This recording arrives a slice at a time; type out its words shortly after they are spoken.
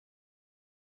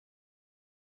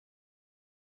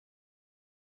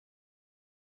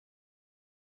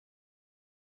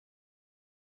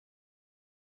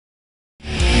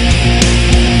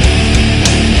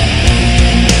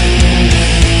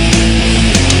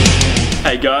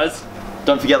Hey guys.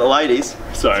 Don't forget the ladies.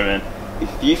 Sorry, man.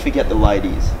 If you forget the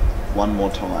ladies one more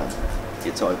time,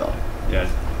 it's over. Yeah.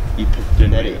 You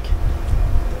pathetic,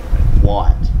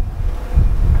 white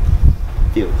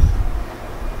filth.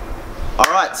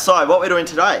 Alright, so what we're doing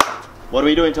today? What are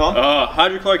we doing, Tom?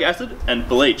 Hydrochloric acid and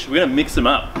bleach. We're gonna mix them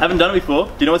up. Haven't done it before.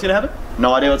 Do you know what's gonna happen?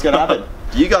 No idea what's gonna happen.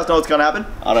 Do you guys know what's gonna happen?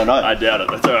 I don't know. I doubt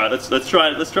it. That's alright. Let's try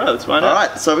it. Let's find out.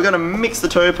 Alright, so we're gonna mix the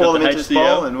two, pour them into this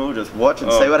bowl, and we'll just watch and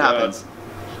see what happens.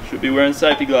 Should be wearing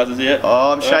safety glasses yet.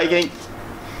 Oh, I'm shaking.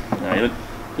 No,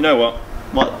 you know what?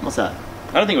 What's that?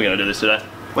 I don't think we're gonna do this today.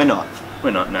 We're not.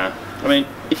 We're not, no. I mean,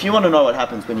 if you want to know what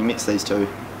happens when you mix these two,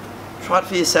 try it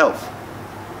for yourself.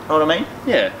 Know what I mean?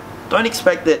 yeah. Don't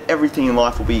expect that everything in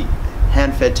life will be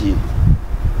hand-fed to you.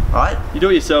 Right? You do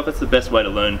it yourself. That's the best way to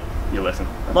learn your lesson.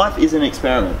 Life is an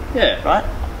experiment. Yeah. Right?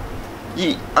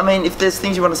 I mean, if there's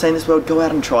things you want to see in this world, go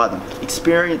out and try them.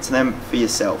 Experience them for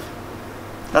yourself.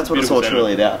 That's what it's all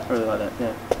truly about. I really like that,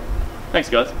 yeah. Thanks,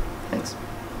 guys. Thanks.